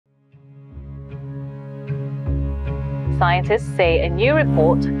scientists say a new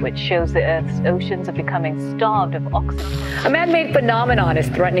report, which shows the Earth's oceans are becoming starved of oxygen. A man-made phenomenon is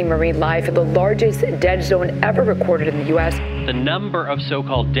threatening marine life in the largest dead zone ever recorded in the U.S. The number of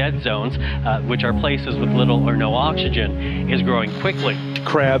so-called dead zones, which are places with little or no oxygen, is growing quickly.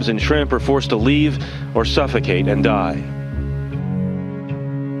 Crabs and shrimp are forced to leave or suffocate and die.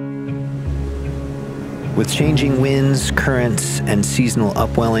 With changing winds, currents, and seasonal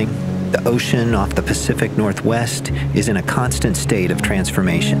upwelling, the ocean off the Pacific Northwest is in a constant state of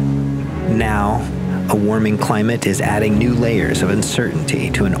transformation. Now, a warming climate is adding new layers of uncertainty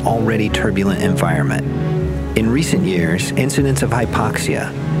to an already turbulent environment. In recent years, incidents of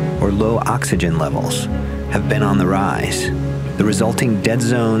hypoxia, or low oxygen levels, have been on the rise. The resulting dead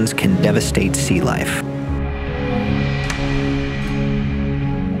zones can devastate sea life.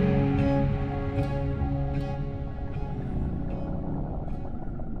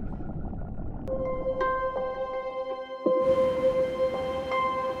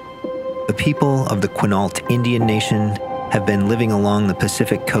 The people of the Quinault Indian Nation have been living along the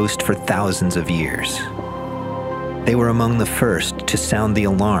Pacific coast for thousands of years. They were among the first to sound the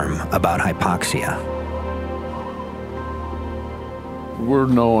alarm about hypoxia. We're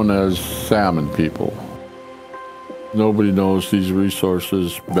known as Salmon People. Nobody knows these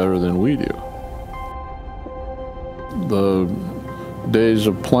resources better than we do. The days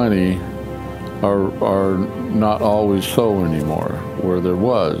of plenty are not always so anymore, where there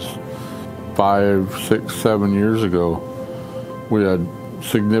was. 5, 6, 7 years ago, we had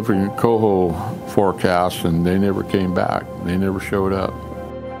significant coho forecasts and they never came back. They never showed up.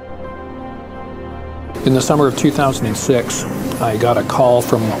 In the summer of 2006, I got a call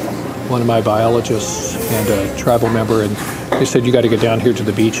from one of my biologists and a tribal member, and they said, "You got to get down here to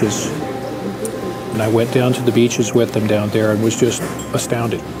the beaches." And I went down to the beaches with them down there and was just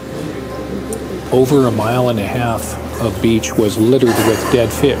astounded. Over 1.5 miles of beach was littered with dead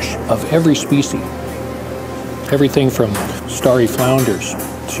fish of every species. Everything from starry flounders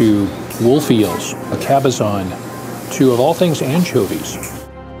to wolf eels, a cabezon, to, of all things, anchovies.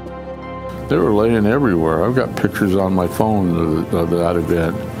 They were laying everywhere. I've got pictures on my phone of that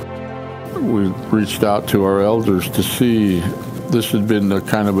event. We reached out to our elders to see. This had been a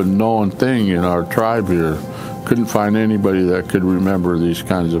kind of a known thing in our tribe here. Couldn't find anybody that could remember these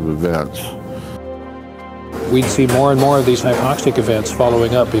kinds of events. We'd see more and more of these hypoxic events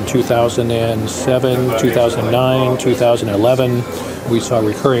following up in 2007, 2009, 2011. We saw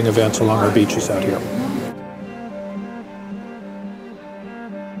recurring events along our beaches out here.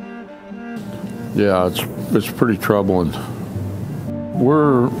 Yeah, it's pretty troubling.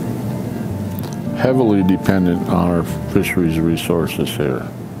 We're heavily dependent on our fisheries resources here.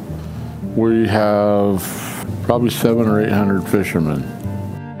 We have probably 700 or 800 fishermen.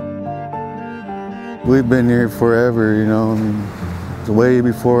 We've been here forever, you know, way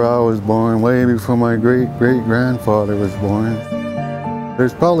before I was born, way before my great-great-grandfather was born.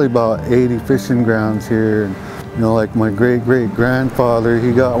 There's probably about 80 fishing grounds here. You know, like my great-great-grandfather,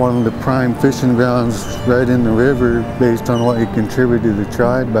 he got one of the prime fishing grounds right in the river based on what he contributed to the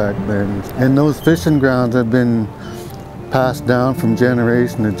tribe back then. And those fishing grounds have been passed down from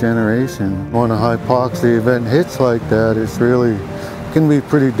generation to generation. When a hypoxia event hits like that, it can be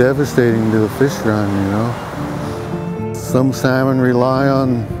pretty devastating to a fish run, you know. Some salmon rely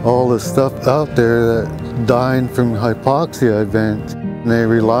on all the stuff out there that died from hypoxia events. And they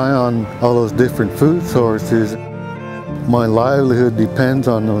rely on all those different food sources. My livelihood depends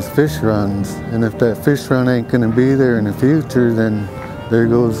on those fish runs. And if that fish run ain't gonna be there in the future, then there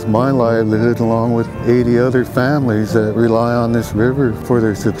goes my livelihood along with 80 other families that rely on this river for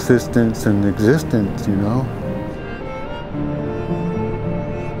their subsistence and existence, you know.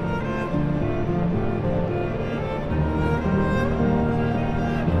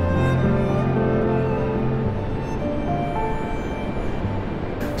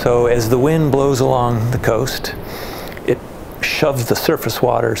 So as the wind blows along the coast, it shoves the surface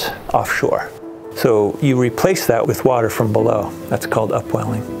waters offshore. So you replace that with water from below. That's called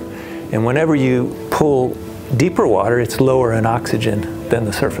upwelling. And whenever you pull deeper water, it's lower in oxygen than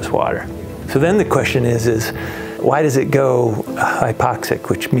the surface water. So then the question is why does it go hypoxic,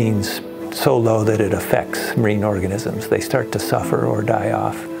 which means so low that it affects marine organisms? They start to suffer or die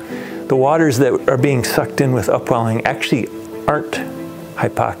off. The waters that are being sucked in with upwelling actually aren't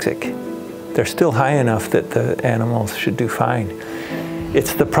hypoxic. They're still high enough that the animals should do fine.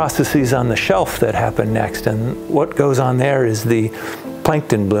 It's the processes on the shelf that happen next, and what goes on there is the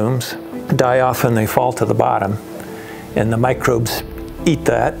plankton blooms die off and they fall to the bottom, and the microbes eat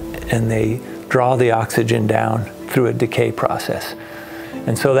that and they draw the oxygen down through a decay process.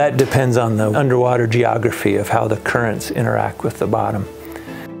 And so that depends on the underwater geography of how the currents interact with the bottom.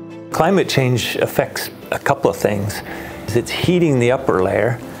 Climate change affects a couple of things. It's heating the upper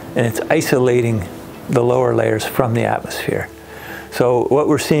layer and it's isolating the lower layers from the atmosphere. So what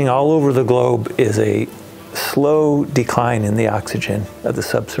we're seeing all over the globe is a slow decline in the oxygen of the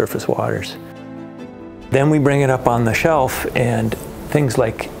subsurface waters. Then we bring it up on the shelf and things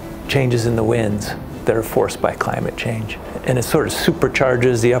like changes in the winds that are forced by climate change. And it sort of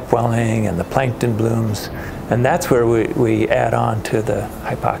supercharges the upwelling and the plankton blooms. And that's where we add on to the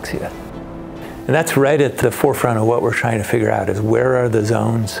hypoxia. And that's right at the forefront of what we're trying to figure out is where are the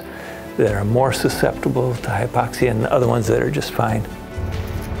zones that are more susceptible to hypoxia and the other ones that are just fine.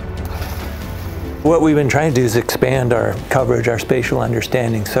 What we've been trying to do is expand our coverage, our spatial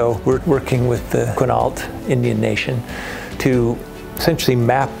understanding. So we're working with the Quinault Indian Nation to essentially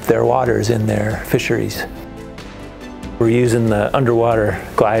map their waters in their fisheries. We're using the underwater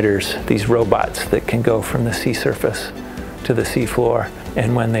gliders, these robots that can go from the sea surface to the sea floor.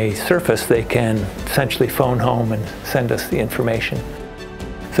 And when they surface, they can essentially phone home and send us the information.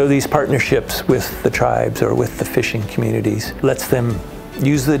 So these partnerships with the tribes or with the fishing communities lets them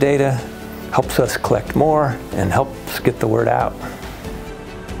use the data, helps us collect more, and helps get the word out.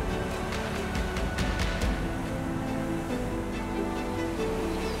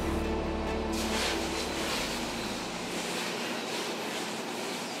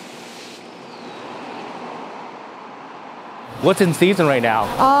 What's in season right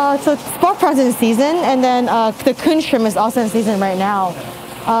now? So sport prawns is in season, and then the coon shrimp is also in season right now.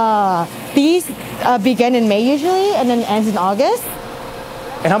 These begin in May usually, and then ends in August.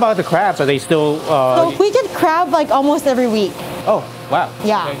 And how about the crabs? Are they still? So we get crab like almost every week. Oh, wow.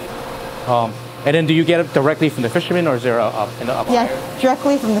 Yeah. Okay. And then do you get it directly from the fishermen, or is there a Yeah,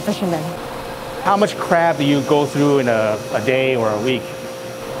 directly from the fishermen. How much crab do you go through in a day or a week?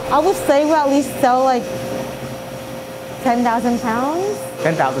 I would say we at least sell like 10,000 pounds.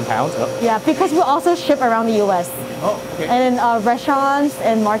 10,000 pounds? Oh. Yeah, because we also ship around the U.S. Oh, okay. And then restaurants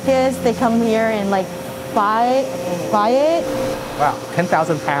and markets, they come here and like buy it. Wow,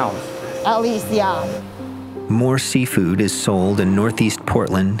 10,000 pounds. At least, yeah. More seafood is sold in Northeast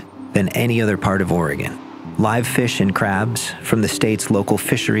Portland than any other part of Oregon. Live fish and crabs from the state's local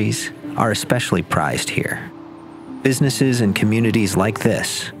fisheries are especially prized here. Businesses and communities like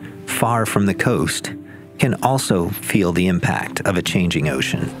this, far from the coast, can also feel the impact of a changing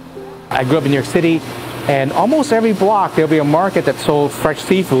ocean. I grew up in New York City, and almost every block there'll be a market that sold fresh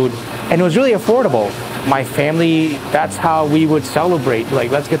seafood, and it was really affordable. My family, that's how we would celebrate.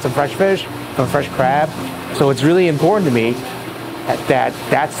 Like, let's get some fresh fish, some fresh crab. So it's really important to me that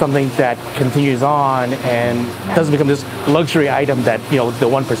that's something that continues on and doesn't become this luxury item that, you know, the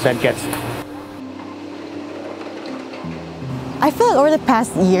 1% gets. I feel like over the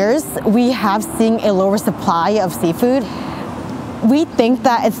past years, we have seen a lower supply of seafood. We think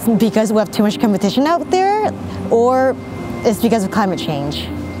that it's because we have too much competition out there, or it's because of climate change.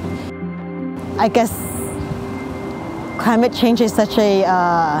 I guess climate change is such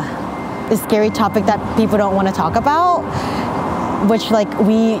a scary topic that people don't want to talk about, which like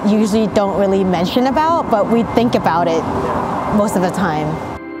we usually don't really mention about, but we think about it most of the time.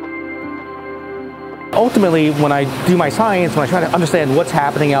 Ultimately, when I do my science, when I try to understand what's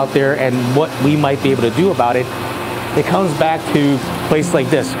happening out there and what we might be able to do about it, it comes back to places like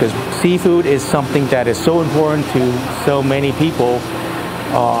this, because seafood is something that is so important to so many people.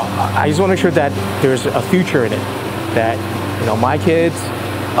 I just want to make sure that there's a future in it, that, you know, my kids,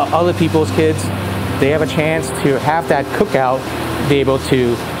 other people's kids, they have a chance to have that cookout, be able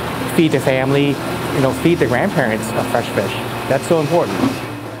to feed the family, you know, feed the grandparents of fresh fish. That's so important.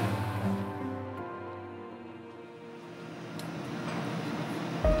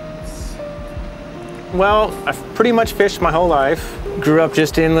 Well, I've pretty much fished my whole life. Grew up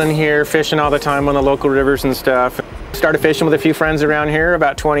just inland here, fishing all the time on the local rivers and stuff. Started fishing with a few friends around here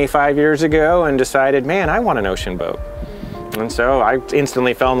about 25 years ago and decided, man, I want an ocean boat. And so I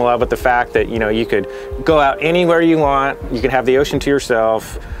instantly fell in love with the fact that, you know, you could go out anywhere you want, you could have the ocean to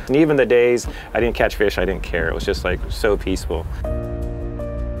yourself. And even the days I didn't catch fish, I didn't care. It was just like so peaceful.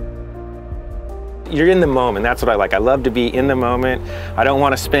 You're in the moment, that's what I like. I love to be in the moment. I don't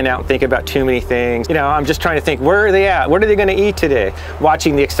want to spin out and think about too many things. You know, I'm just trying to think, where are they at? What are they going to eat today?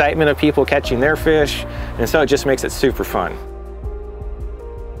 Watching the excitement of people catching their fish. And so it just makes it super fun.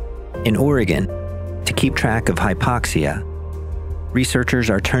 In Oregon, to keep track of hypoxia, researchers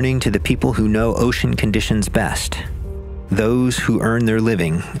are turning to the people who know ocean conditions best, those who earn their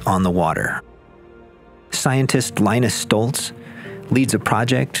living on the water. Scientist Linus Stoltz leads a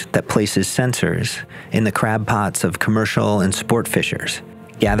project that places sensors in the crab pots of commercial and sport fishers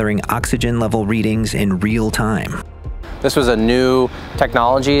gathering oxygen level readings in real time. This was a new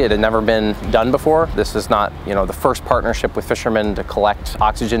technology. It had never been done before. This is not, the first partnership with fishermen to collect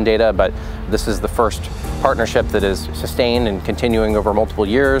oxygen data, but this is the first partnership that is sustained and continuing over multiple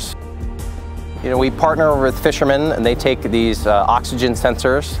years. We partner with fishermen, and they take these oxygen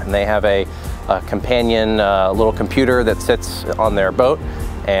sensors, and they have a companion little computer that sits on their boat,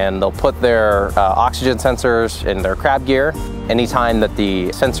 and they'll put their oxygen sensors in their crab gear. Anytime that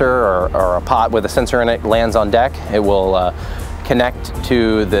the sensor or a pot with a sensor in it lands on deck, it will connect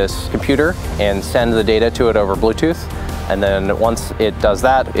to this computer and send the data to it over Bluetooth. And then once it does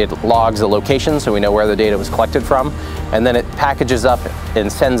that, it logs the location so we know where the data was collected from. And then it packages up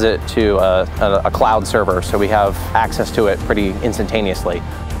and sends it to a cloud server, so we have access to it pretty instantaneously.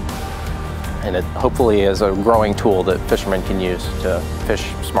 And it hopefully is a growing tool that fishermen can use to fish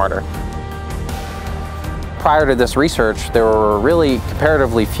smarter. Prior to this research, there were really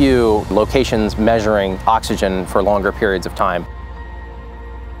comparatively few locations measuring oxygen for longer periods of time.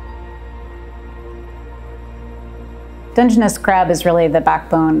 Dungeness crab is really the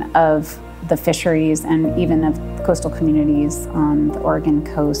backbone of the fisheries and even of coastal communities on the Oregon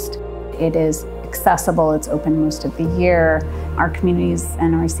coast. It is accessible, it's open most of the year. Our communities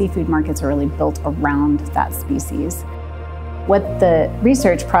and our seafood markets are really built around that species. What the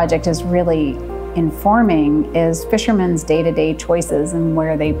research project is really informing is fishermen's day-to-day choices and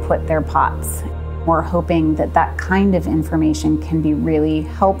where they put their pots. We're hoping that that kind of information can be really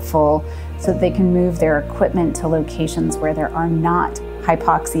helpful so that they can move their equipment to locations where there are not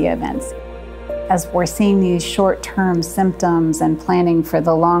hypoxia events. As we're seeing these short-term symptoms and planning for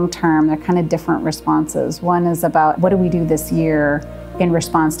the long term, they're kind of different responses. One is about what do we do this year in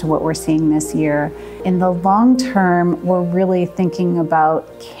response to what we're seeing this year. In the long term, we're really thinking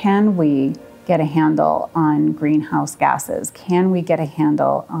about, can we get a handle on greenhouse gases? Can we get a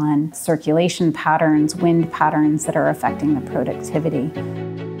handle on circulation patterns, wind patterns that are affecting the productivity?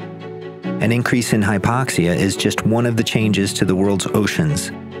 An increase in hypoxia is just one of the changes to the world's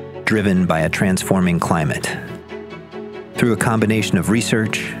oceans, driven by a transforming climate. Through a combination of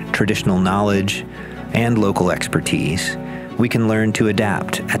research, traditional knowledge, and local expertise, we can learn to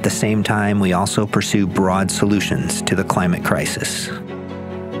adapt. At the same time, we also pursue broad solutions to the climate crisis.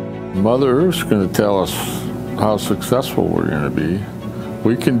 Mother Earth's going to tell us how successful we're going to be.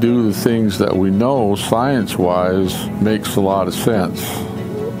 We can do the things that we know science-wise makes a lot of sense.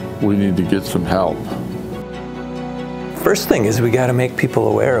 We need to get some help. First thing is we got to make people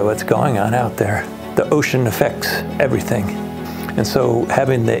aware of what's going on out there. The ocean affects everything. And so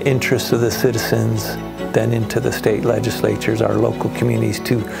having the interests of the citizens then into the state legislatures, our local communities,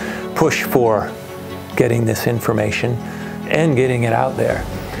 to push for getting this information and getting it out there.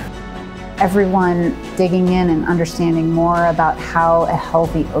 Everyone digging in and understanding more about how a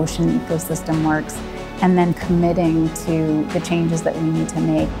healthy ocean ecosystem works and then committing to the changes that we need to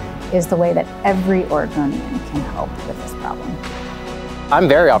make is the way that every Oregonian can help with this problem. I'm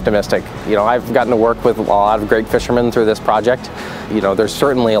very optimistic. I've gotten to work with a lot of great fishermen through this project. There's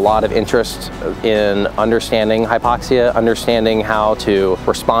certainly a lot of interest in understanding hypoxia, understanding how to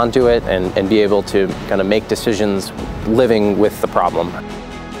respond to it and be able to kind of make decisions living with the problem.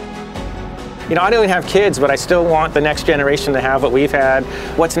 I don't even have kids, but I still want the next generation to have what we've had.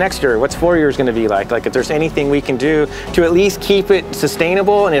 What's next year? What's 4 years going to be like? If there's anything we can do to at least keep it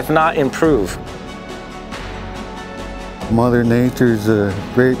sustainable and if not, improve. Mother Nature's a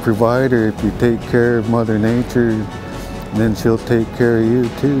great provider. If you take care of Mother Nature, then she'll take care of you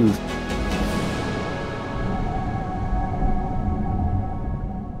too.